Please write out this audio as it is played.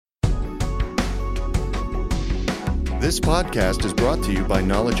This podcast is brought to you by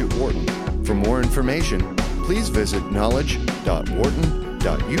Knowledge at Wharton. For more information, please visit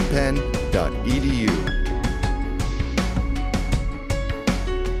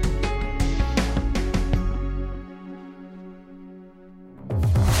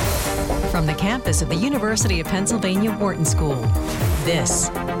From the campus of the University of Pennsylvania Wharton School, this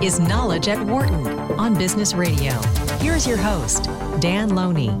is Knowledge at Wharton on Business Radio. Here's your host, Dan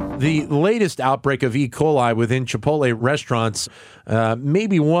Loney. The latest outbreak of E. coli within Chipotle restaurants may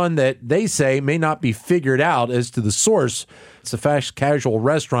be one that they say may not be figured out as to the source. It's a fast casual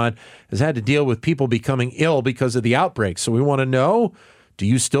restaurant has had to deal with people becoming ill because of the outbreak. So we want to know, do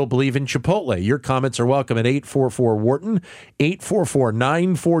you still believe in Chipotle? Your comments are welcome at 844-WHARTON,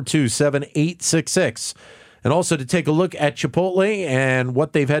 844-942-7866. And also to take a look at Chipotle and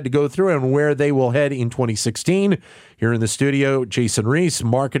what they've had to go through and where they will head in 2016. Here in the studio, Jason Reese,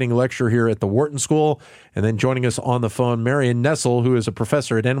 marketing lecturer here at the Wharton School. And then joining us on the phone, Marion Nestle, who is a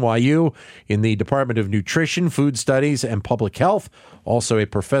professor at NYU in the Department of Nutrition, Food Studies, and Public Health. Also a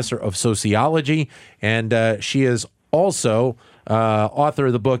professor of sociology. And she is also author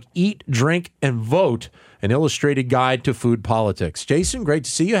of the book Eat, Drink, and Vote, an illustrated guide to food politics. Jason, great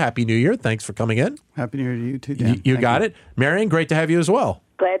to see you. Happy New Year. Thanks for coming in. Happy New Year to you too, Dan. You got it. Marion, great to have you as well.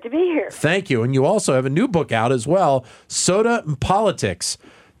 Glad to be here. Thank you. And you also have a new book out as well, Soda and Politics,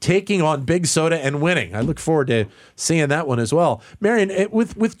 Taking on Big Soda and Winning. I look forward to seeing that one as well. Marion,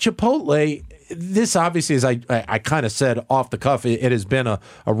 with Chipotle, this obviously, as I kind of said off the cuff, it has been a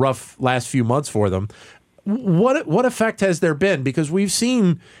rough last few months for them. What effect has there been? Because we've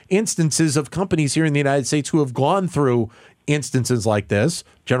seen instances of companies here in the United States who have gone through instances like this,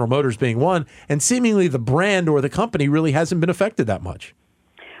 General Motors being one, and seemingly the brand or the company really hasn't been affected that much.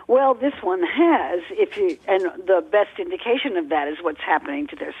 Well, this one has, and the best indication of that is what's happening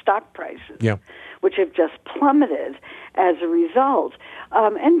to their stock prices, which have just plummeted as a result.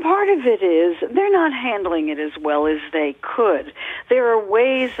 And part of it is they're not handling it as well as they could. There are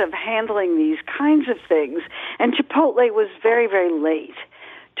ways of handling these kinds of things, and Chipotle was very, very late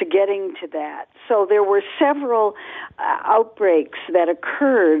to getting to that. So there were several outbreaks that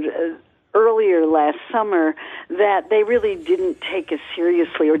occurred earlier last summer that they really didn't take as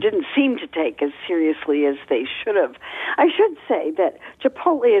seriously, or didn't seem to take as seriously as they should have. I should say that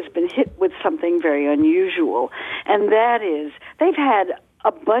Chipotle has been hit with something very unusual, and that is they've had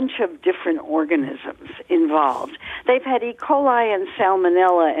a bunch of different organisms involved. They've had E. coli and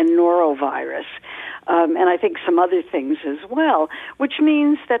Salmonella and norovirus, and I think some other things as well, which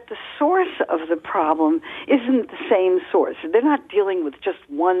means that the source of the problem isn't the same source. They're not dealing with just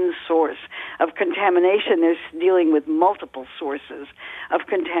one source of contamination. They're dealing with multiple sources of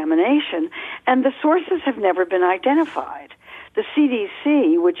contamination, and the sources have never been identified. The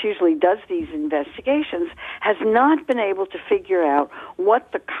CDC, which usually does these investigations, has not been able to figure out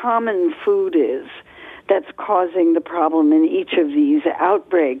what the common food is that's causing the problem in each of these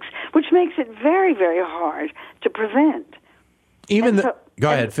outbreaks, which makes it very, very hard to prevent.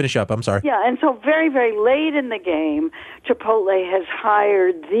 Go ahead, finish up. I'm sorry. Yeah, and so very, very late in the game, Chipotle has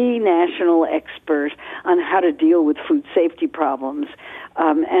hired the national expert on how to deal with food safety problems,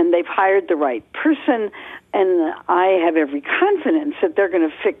 and they've hired the right person, and I have every confidence that they're going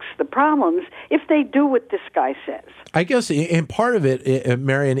to fix the problems if they do what this guy says. I guess, and part of it,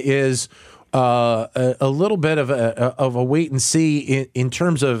 Marion, is a little bit of a wait and see in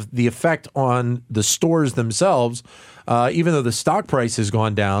terms of the effect on the stores themselves, even though the stock price has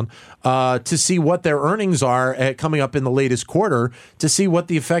gone down, to see what their earnings are coming up in the latest quarter, to see what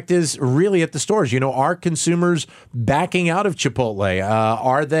the effect is really at the stores. You know, are consumers backing out of Chipotle?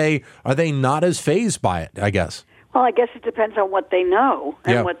 Are they not as fazed by it, I guess? Well, I guess it depends on what they know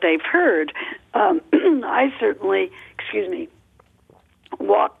and what they've heard. I certainly,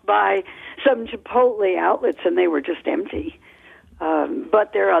 walked by some Chipotle outlets and they were just empty.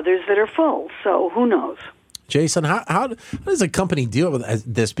 But there are others that are full, so who knows? Jason, how does a company deal with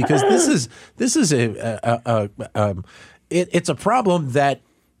this? Because this is it's a problem that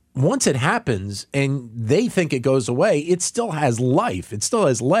once it happens and they think it goes away, it still has life. It still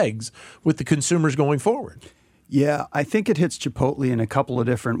has legs with the consumers going forward. Yeah, I think it hits Chipotle in a couple of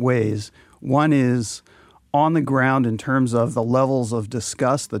different ways. One is on the ground in terms of the levels of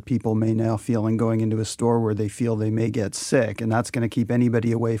disgust that people may now feel in going into a store where they feel they may get sick, and that's going to keep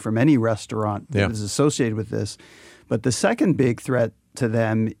anybody away from any restaurant that is associated with this. But the second big threat to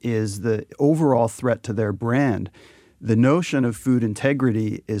them is the overall threat to their brand. The notion of food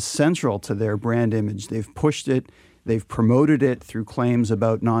integrity is central to their brand image. They've pushed it, they've promoted it through claims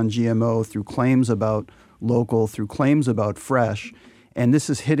about non-GMO, through claims about local, through claims about fresh. And this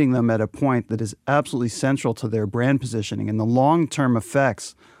is hitting them at a point that is absolutely central to their brand positioning. And the long-term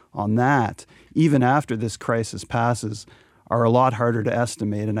effects on that, even after this crisis passes, are a lot harder to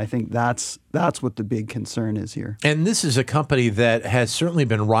estimate. And I think that's what the big concern is here. And this is a company that has certainly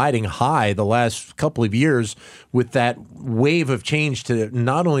been riding high the last couple of years with that wave of change to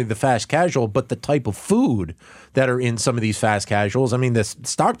not only the fast casual, but the type of food that are in some of these fast casuals. I mean, the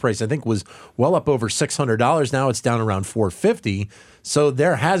stock price, I think, was well up over $600. Now it's down around $450. So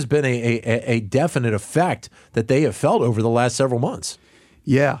there has been a definite effect that they have felt over the last several months.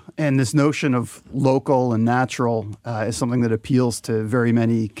 Yeah, and this notion of local and natural is something that appeals to very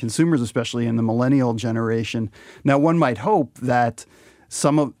many consumers, especially in the millennial generation. Now, one might hope that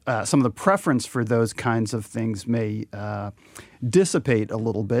some of the preference for those kinds of things may dissipate a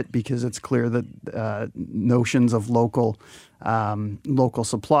little bit, because it's clear that notions of local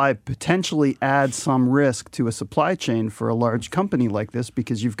supply potentially add some risk to a supply chain for a large company like this,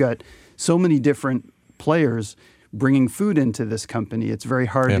 because you've got so many different players bringing food into this company. It's very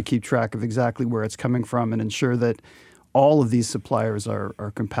hard to keep track of exactly where it's coming from and ensure that all of these suppliers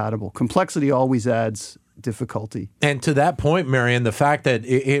are compatible. Complexity always adds difficulty. And to that point, Marion, the fact that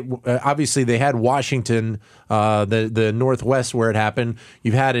it obviously they had Washington, the Northwest where it happened.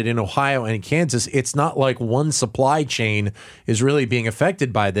 You've had it in Ohio and Kansas. It's not like one supply chain is really being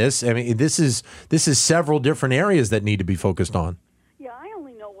affected by this. I mean, this is several different areas that need to be focused on. Yeah, I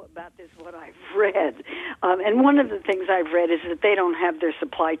only know about this what I've read. And one of the things I've read is that they don't have their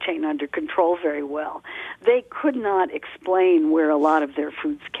supply chain under control very well. They could not explain where a lot of their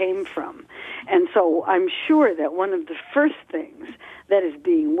foods came from. And so I'm sure that one of the first things that is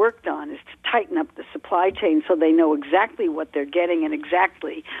being worked on is to tighten up the supply chain so they know exactly what they're getting and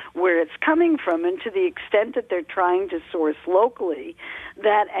exactly where it's coming from. And to the extent that they're trying to source locally,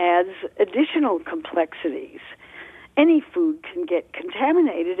 that adds additional complexities. Any food can get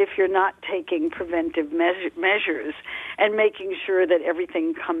contaminated if you're not taking preventive measures and making sure that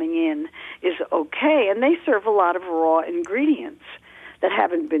everything coming in is okay. And they serve a lot of raw ingredients that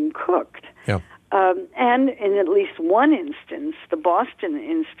haven't been cooked. Yeah. And in at least one instance, the Boston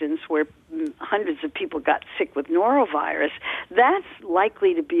instance where hundreds of people got sick with norovirus, that's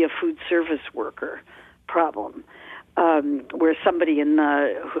likely to be a food service worker problem. Where somebody on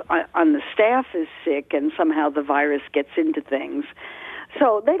the staff is sick and somehow the virus gets into things.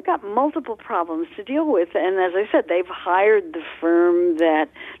 So they've got multiple problems to deal with. And as I said, they've hired the firm that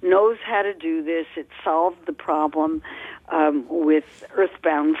knows how to do this. It solved the problem with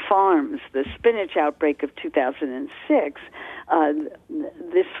Earthbound Farms, the spinach outbreak of 2006.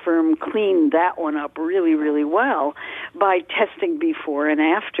 This firm cleaned that one up really, really well by testing before and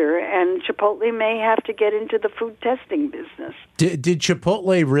after, and Chipotle may have to get into the food testing business. Did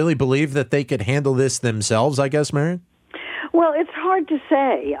Chipotle really believe that they could handle this themselves, I guess, Marion? Well, it's hard to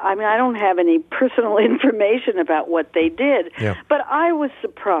say. I mean, I don't have any personal information about what they did, but I was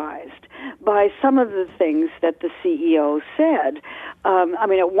surprised by some of the things that the CEO said. I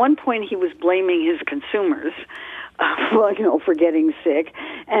mean, at one point he was blaming his consumers for getting sick,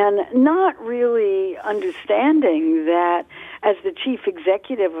 and not really understanding that as the chief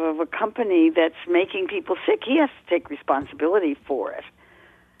executive of a company that's making people sick, he has to take responsibility for it.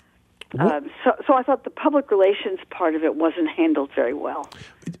 So I thought the public relations part of it wasn't handled very well.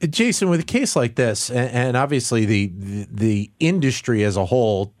 Jason, with a case like this, and obviously the industry as a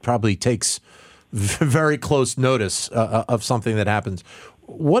whole probably takes very close notice of something that happens.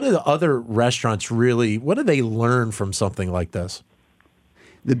 What do the other restaurants really, what do they learn from something like this?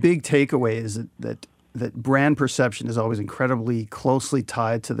 The big takeaway is that brand perception is always incredibly closely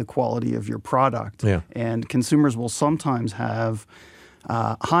tied to the quality of your product. Yeah. And consumers will sometimes have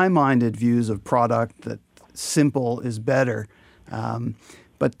high-minded views of product that simple is better.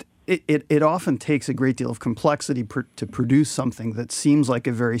 But it often takes a great deal of complexity to produce something that seems like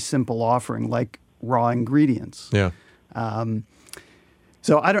a very simple offering, like raw ingredients. Yeah.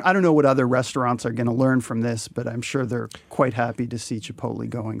 So I don't know what other restaurants are going to learn from this, but I'm sure they're quite happy to see Chipotle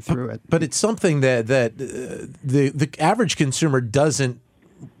going through it. But it's something that the average consumer doesn't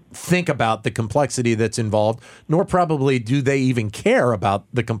think about the complexity that's involved, nor probably do they even care about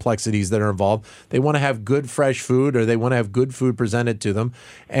the complexities that are involved. They want to have good, fresh food, or they want to have good food presented to them.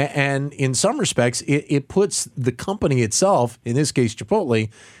 And in some respects, it puts the company itself, in this case Chipotle,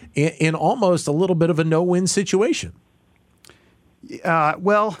 in almost a little bit of a no-win situation.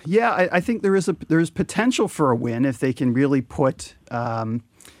 I think there is potential for a win if they can really put,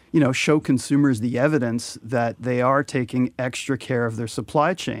 show consumers the evidence that they are taking extra care of their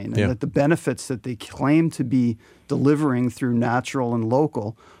supply chain, and that the benefits that they claim to be delivering through natural and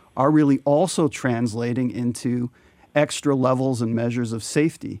local are really also translating into extra levels and measures of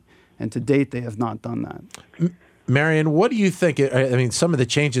safety. And to date, they have not done that. Marion, what do you think? I mean, some of the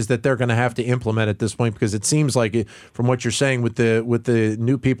changes that they're going to have to implement at this point, because it seems like, from what you're saying, with the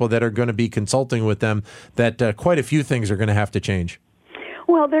new people that are going to be consulting with them, that quite a few things are going to have to change.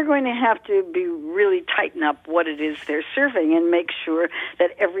 Well, they're going to have to be really tighten up what it is they're serving and make sure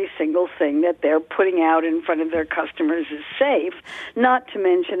that every single thing that they're putting out in front of their customers is safe, not to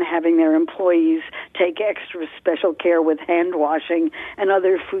mention having their employees take extra special care with hand washing and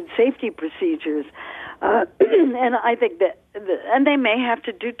other food safety procedures. And I think that, and they may have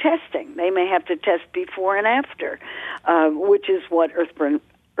to do testing. They may have to test before and after, which is what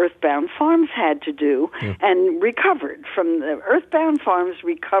Earthbound Farms had to do, and recovered from the Earthbound Farms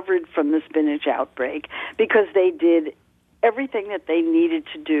recovered from the spinach outbreak because they did everything that they needed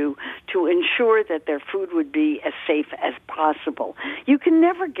to do to ensure that their food would be as safe as possible. You can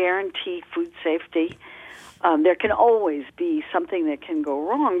never guarantee food safety. There can always be something that can go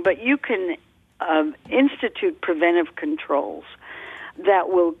wrong, but you can institute preventive controls that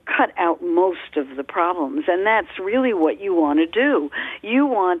will cut out most of the problems, and that's really what you want to do. You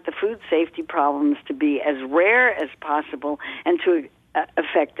want the food safety problems to be as rare as possible and to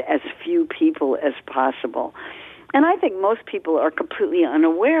affect as few people as possible. And I think most people are completely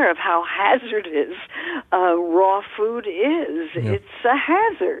unaware of how hazardous raw food is. Yeah. It's a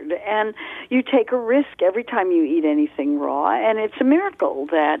hazard, and you take a risk every time you eat anything raw, and it's a miracle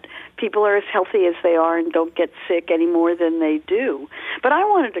that people are as healthy as they are and don't get sick any more than they do. But I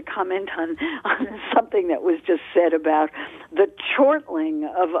wanted to comment on something that was just said about the chortling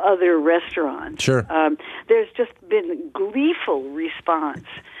of other restaurants. Sure. There's just been gleeful response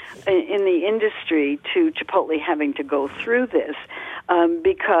in the industry to Chipotle having to go through this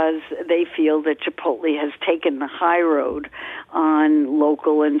because they feel that Chipotle has taken the high road on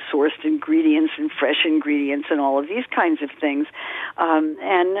local and sourced ingredients and fresh ingredients and all of these kinds of things.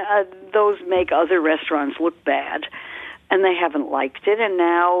 And those make other restaurants look bad. And they haven't liked it, and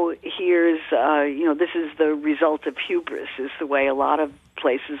now here's, this is the result of hubris, is the way a lot of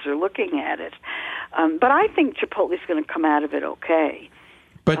places are looking at it. But I think Chipotle's going to come out of it okay.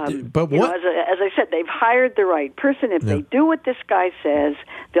 But what? As I said, they've hired the right person. If they do what this guy says,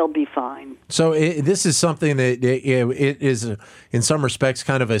 they'll be fine. So this is something that it is, in some respects,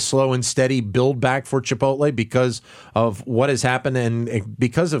 kind of a slow and steady build back for Chipotle because of what has happened and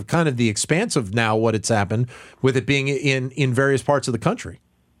because of kind of the expanse of now what it's happened with it being in various parts of the country.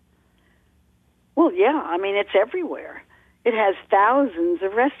 Well, yeah. I mean, it's everywhere. It has thousands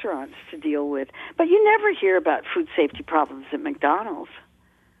of restaurants to deal with. But you never hear about food safety problems at McDonald's.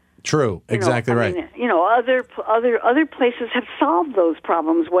 True, exactly right. Other places have solved those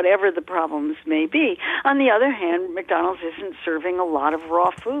problems, whatever the problems may be. On the other hand, McDonald's isn't serving a lot of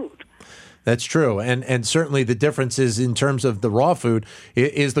raw food. That's true, and certainly the difference is in terms of the raw food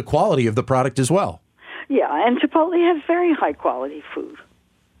is the quality of the product as well. Yeah, and Chipotle has very high quality food.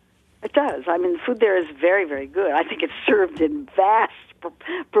 It does. I mean, the food there is very, very good. I think it's served in vast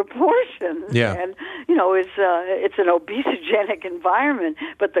proportions, and it's an obesogenic environment,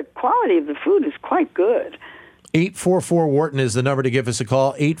 but the quality of the food is quite good. 844-WHARTON is the number to give us a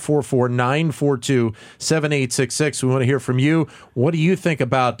call, 844-942-7866. We want to hear from you. What do you think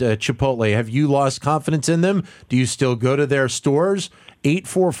about Chipotle? Have you lost confidence in them? Do you still go to their stores?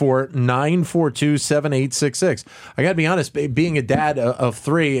 844-942-7866. I got to be honest, being a dad of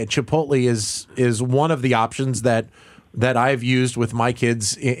three, Chipotle is one of the options that I've used with my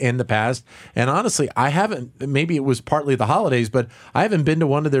kids in the past. And honestly, I haven't, maybe it was partly the holidays, but I haven't been to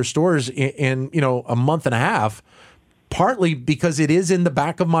one of their stores in a month and a half, partly because it is in the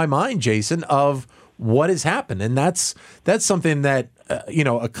back of my mind, Jason, of what has happened. And that's something that,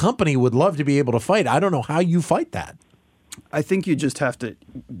 a company would love to be able to fight. I don't know how you fight that. I think you just have to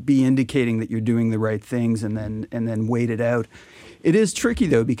be indicating that you're doing the right things and then wait it out. It is tricky,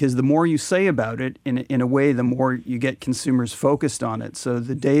 though, because the more you say about it, in a way, the more you get consumers focused on it. So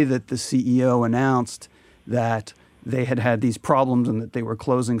the day that the CEO announced that they had these problems and that they were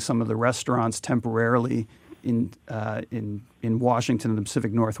closing some of the restaurants temporarily in Washington and the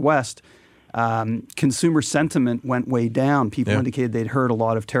Pacific Northwest, consumer sentiment went way down. People indicated they'd heard a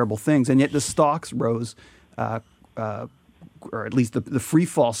lot of terrible things, and yet the stocks rose, or at least the free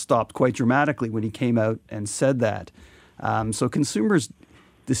fall stopped quite dramatically when he came out and said that. So consumers'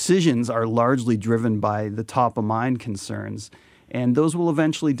 decisions are largely driven by the top-of-mind concerns, and those will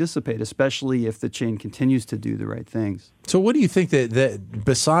eventually dissipate, especially if the chain continues to do the right things. So what do you think that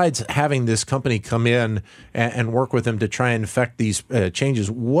besides having this company come in and work with them to try and effect these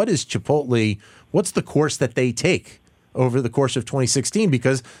changes, what's the course that they take over the course of 2016?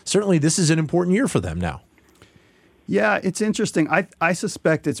 Because certainly this is an important year for them now. Yeah, it's interesting. I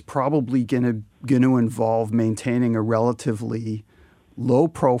suspect it's probably going to involve maintaining a relatively low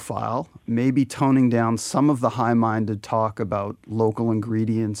profile, maybe toning down some of the high-minded talk about local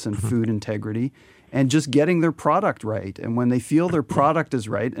ingredients and food integrity, and just getting their product right. And when they feel their product is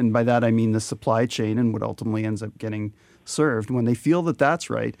right, and by that I mean the supply chain and what ultimately ends up getting served, when they feel that that's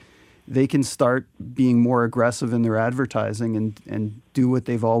right, they can start being more aggressive in their advertising and do what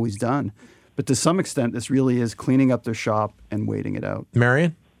they've always done. But to some extent, this really is cleaning up their shop and waiting it out.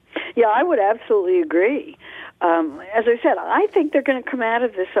 Marion? Yeah, I would absolutely agree. As I said, I think they're going to come out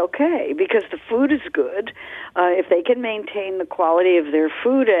of this okay because the food is good. If they can maintain the quality of their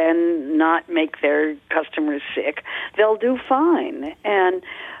food and not make their customers sick, they'll do fine. And,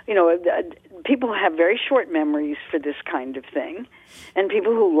 people have very short memories for this kind of thing. And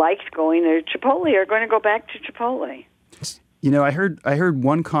people who liked going to Chipotle are going to go back to Chipotle. I heard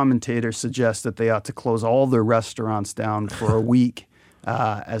one commentator suggest that they ought to close all their restaurants down for a week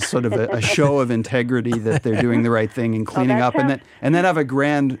as sort of a show of integrity that they're doing the right thing and cleaning up, and then have a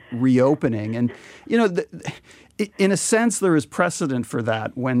grand reopening. And in a sense, there is precedent for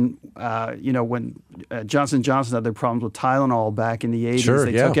that. When Johnson & Johnson had their problems with Tylenol back in the 80s,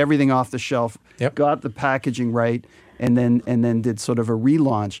 they took everything off the shelf, got the packaging right, and then did sort of a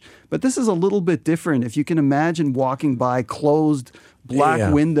relaunch. But this is a little bit different. If you can imagine walking by closed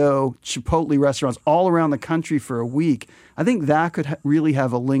black window Chipotle restaurants all around the country for a week, I think that could really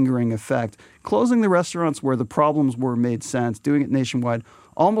have a lingering effect. Closing the restaurants where the problems were made sense, doing it nationwide,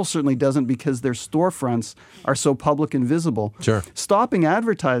 almost certainly doesn't because their storefronts are so public and visible. Sure. Stopping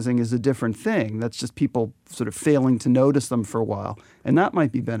advertising is a different thing. That's just people sort of failing to notice them for a while, and that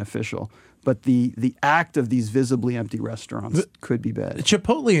might be beneficial. But the act of these visibly empty restaurants could be bad.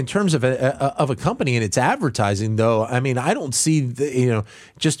 Chipotle, in terms of a company and its advertising, though, I mean, I don't see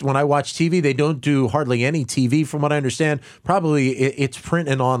just when I watch TV, they don't do hardly any TV, from what I understand. Probably it's print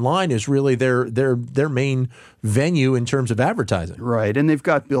and online is really their main venue in terms of advertising. Right, and they've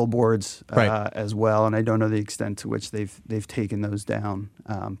got billboards as well, and I don't know the extent to which they've taken those down.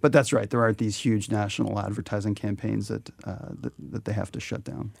 But that's right, there aren't these huge national advertising campaigns that they have to shut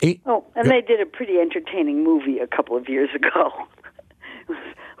down. And they did a pretty entertaining movie a couple of years ago.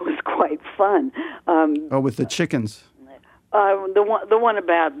 It was quite fun. With the chickens. The one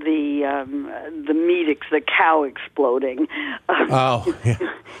about the meat, the cow exploding.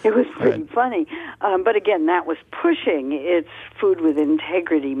 It was pretty funny. But again, that was pushing its food with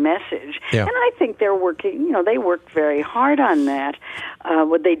integrity message. Yeah. And I think they're working, they worked very hard on that.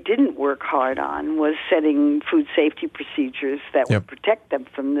 What they didn't work hard on was setting food safety procedures that would protect them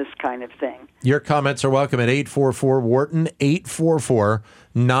from this kind of thing. Your comments are welcome at 844-WHARTON,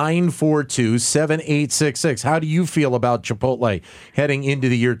 844-942-7866. How do you feel about Chipotle heading into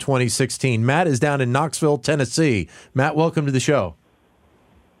the year 2016? Matt is down in Knoxville, Tennessee. Matt, welcome to the show.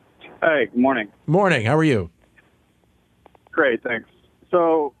 Hey, good morning. Morning. How are you? Great, thanks.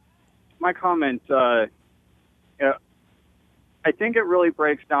 So my comment, I think it really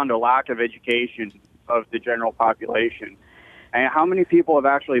breaks down to lack of education of the general population. And how many people have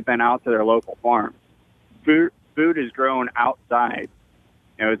actually been out to their local farms? Food is grown outside.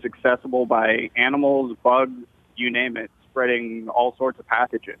 It's accessible by animals, bugs, you name it, spreading all sorts of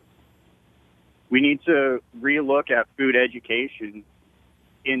pathogens. We need to relook at food education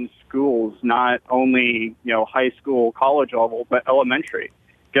in schools, not only, high school, college level, but elementary.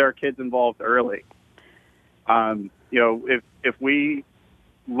 Get our kids involved early. If we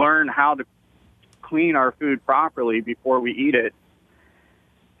learn how to clean our food properly before we eat it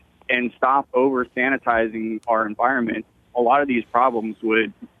and stop over sanitizing our environment, a lot of these problems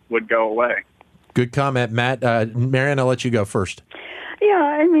would go away. Good comment, Matt. Marion, I'll let you go first. Yeah,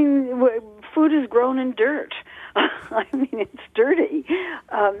 I mean, food is grown in dirt. I mean, it's dirty.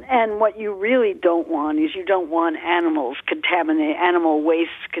 And what you really don't want is you don't want animal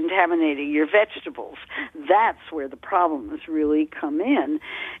waste contaminating your vegetables. That's where the problems really come in.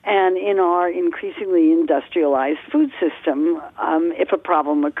 And in our increasingly industrialized food system, if a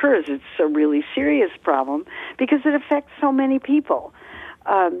problem occurs, it's a really serious problem because it affects so many people.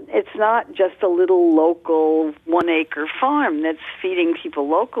 It's not just a little local 1-acre farm that's feeding people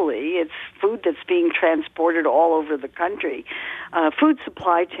locally. It's food that's being transported all over the country. Food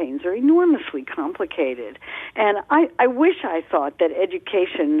supply chains are enormously complicated. And I wish I thought that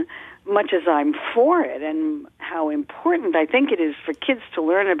education, much as I'm for it and how important I think it is for kids to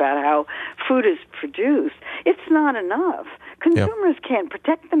learn about how food is produced, it's not enough. Consumers can't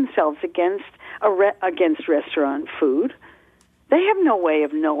protect themselves against restaurant food. They have no way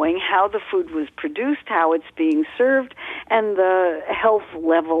of knowing how the food was produced, how it's being served, and the health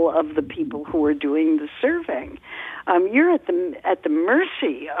level of the people who are doing the serving. You're at the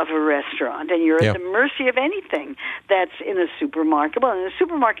mercy of a restaurant, and you're at the mercy of anything that's in a supermarket. Well, in a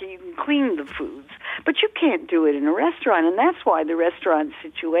supermarket, you can clean the foods, but you can't do it in a restaurant, and that's why the restaurant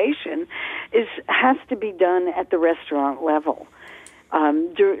situation has to be done at the restaurant level.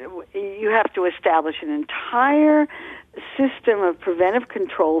 You have to establish an entire system of preventive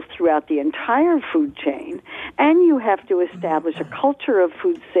controls throughout the entire food chain, and you have to establish a culture of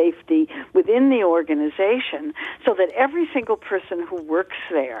food safety within the organization so that every single person who works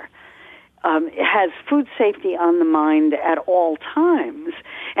there has food safety on the mind at all times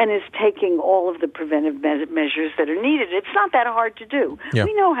and is taking all of the preventive measures that are needed. It's not that hard to do. Yep.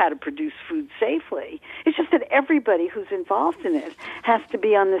 We know how to produce food safely. It's just that everybody who's involved in it has to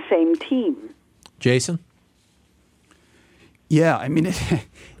be on the same team. Jason? Yeah, I mean,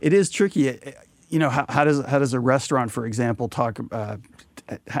 it is tricky. You know, how does a restaurant, for example,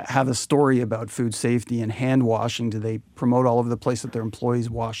 have a story about food safety and hand washing? Do they promote all over the place that their employees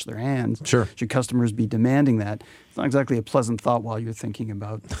wash their hands? Sure. Should customers be demanding that? It's not exactly a pleasant thought while you're thinking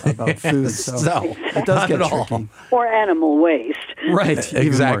about food. So it does get tricky. Or animal waste. Right.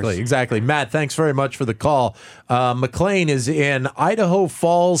 Exactly. Matt, thanks very much for the call. McLean is in Idaho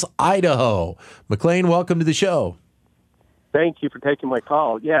Falls, Idaho. McLean, welcome to the show. Thank you for taking my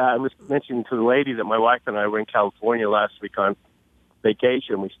call. Yeah, I was mentioning to the lady that my wife and I were in California last week on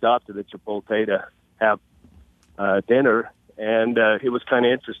vacation. We stopped at a Chipotle to have dinner, and it was kind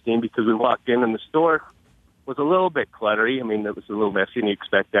of interesting because we walked in and the store was a little bit cluttery. I mean, it was a little messy, and you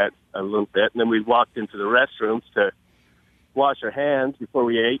expect that a little bit. And then we walked into the restrooms to wash our hands before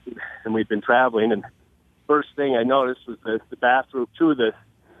we ate, and we'd been traveling. And first thing I noticed was the bathroom, two of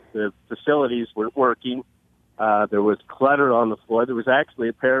the facilities weren't working. There was clutter on the floor. There was actually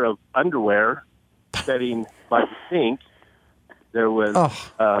a pair of underwear sitting by the sink. There was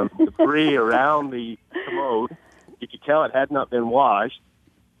debris around the commode. You could tell it had not been washed.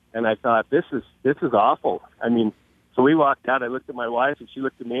 And I thought, this is awful. I mean, so we walked out. I looked at my wife, and she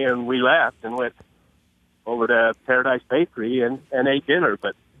looked at me, and we left and went over to Paradise Bakery and ate dinner.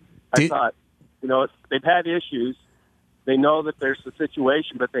 But I thought, you know, they've had issues. They know that there's a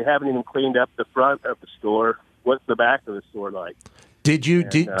situation, but they haven't even cleaned up the front of the store. What's the back of the store like? Did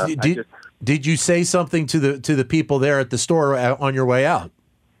you say something to the people there at the store on your way out?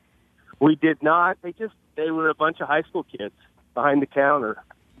 We did not. They were a bunch of high school kids behind the counter,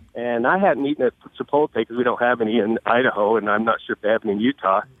 and I hadn't eaten at Chipotle because we don't have any in Idaho, and I'm not sure if they have any in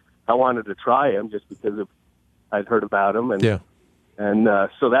Utah. I wanted to try them just because I'd heard about them, and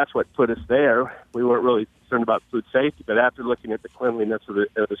so that's what put us there. We weren't really concerned about food safety, but after looking at the cleanliness of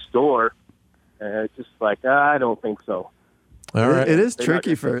the store, it's just like, I don't think so. All right. It is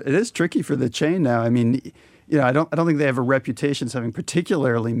tricky for the chain now. I mean, you know, I don't think they have a reputation as having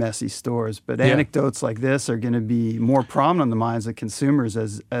particularly messy stores, but anecdotes like this are going to be more prominent in the minds of consumers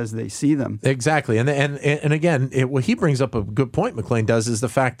as they see them. Exactly, and again, what he brings up a good point. McLean does is the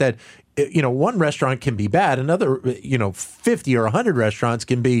fact that, you know, one restaurant can be bad, another, 50 or 100 restaurants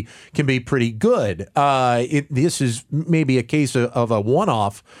can be pretty good. This is maybe a case of a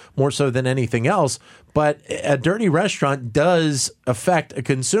one-off more so than anything else, but a dirty restaurant does affect a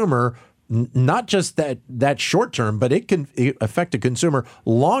consumer. Not just that short term, but it can affect a consumer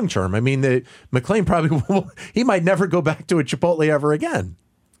long term. I mean, McLean probably he might never go back to a Chipotle ever again.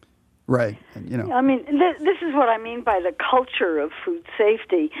 Right. And, I mean, this is what I mean by the culture of food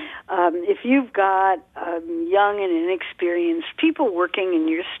safety. If you've got young and inexperienced people working in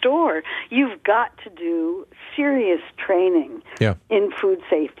your store, you've got to do serious training in food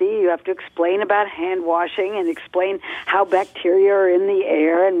safety. You have to explain about hand washing and explain how bacteria are in the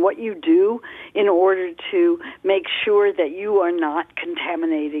air and what you do in order to make sure that you are not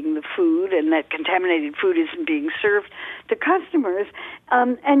contaminating the food and that contaminated food isn't being served to customers.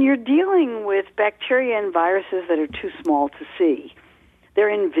 And you're dealing with bacteria and viruses that are too small to see. They're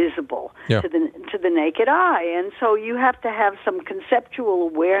invisible to the naked eye. And so you have to have some conceptual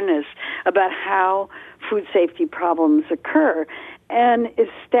awareness about how food safety problems occur and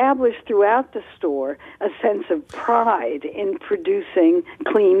establish throughout the store a sense of pride in producing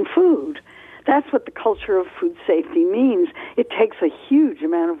clean food. That's what the culture of food safety means. It takes a huge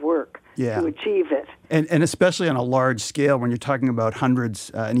amount of work to achieve it. And especially on a large scale when you're talking about hundreds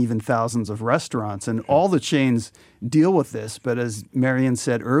and even thousands of restaurants. And all the chains deal with this. But as Marion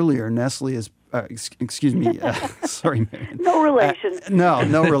said earlier, Nestle is, sorry, Marion. No relation.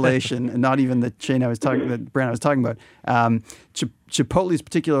 No relation. Not even the chain the brand I was talking about. Chipotle is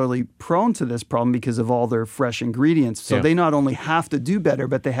particularly prone to this problem because of all their fresh ingredients. So they not only have to do better,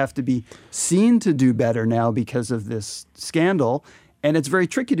 but they have to be seen to do better now because of this scandal. And it's very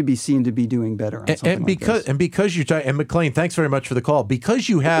tricky to be seen to be doing better on something like this. And because and McLean, thanks very much for the call. Because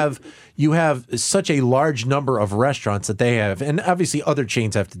you have such a large number of restaurants that they have, and obviously other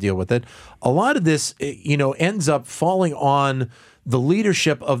chains have to deal with it. A lot of this, ends up falling on the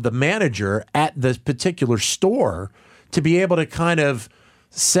leadership of the manager at the particular store to be able to kind of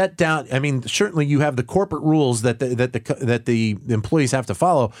set down. I mean, certainly you have the corporate rules that the employees have to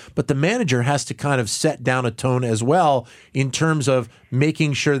follow, but the manager has to kind of set down a tone as well in terms of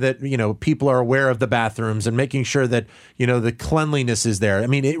making sure that people are aware of the bathrooms and making sure that the cleanliness is there. I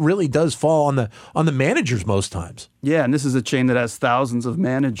mean, it really does fall on the managers most times. Yeah, and this is a chain that has thousands of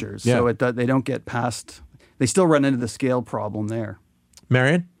managers, so they don't get past. They still run into the scale problem there.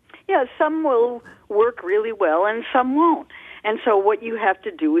 Marion? Yeah, some will work really well and some won't. And so what you have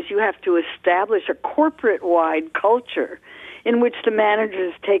to do is you have to establish a corporate-wide culture in which the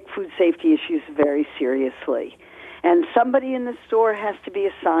managers take food safety issues very seriously. And somebody in the store has to be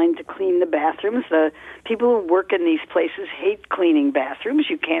assigned to clean the bathrooms. The people who work in these places hate cleaning bathrooms.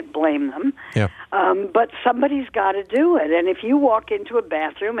 You can't blame them. Yeah. But somebody's got to do it. And if you walk into a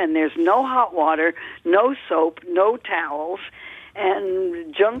bathroom and there's no hot water, no soap, no towels,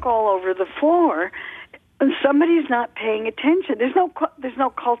 and junk all over the floor, somebody's not paying attention. There's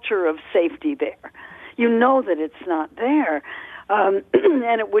no culture of safety there. You know that it's not there, and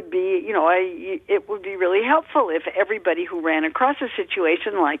it would be it would be really helpful if everybody who ran across a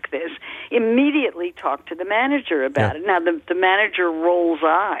situation like this immediately talked to the manager about it. Now the manager rolls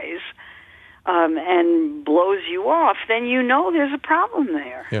eyes and blows you off, then there's a problem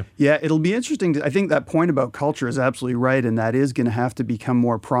there. Yeah, it'll be interesting. I think that point about culture is absolutely right, and that is going to have to become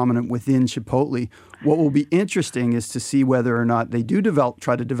more prominent within Chipotle. What will be interesting is to see whether or not they do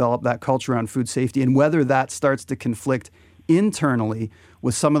try to develop that culture around food safety, and whether that starts to conflict internally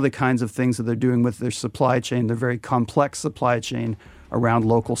with some of the kinds of things that they're doing with their supply chain, their very complex supply chain around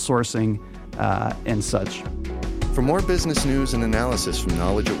local sourcing and such. For more business news and analysis from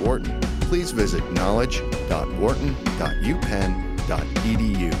Knowledge at Wharton, please visit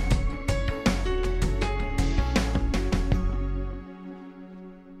knowledge.wharton.upenn.edu.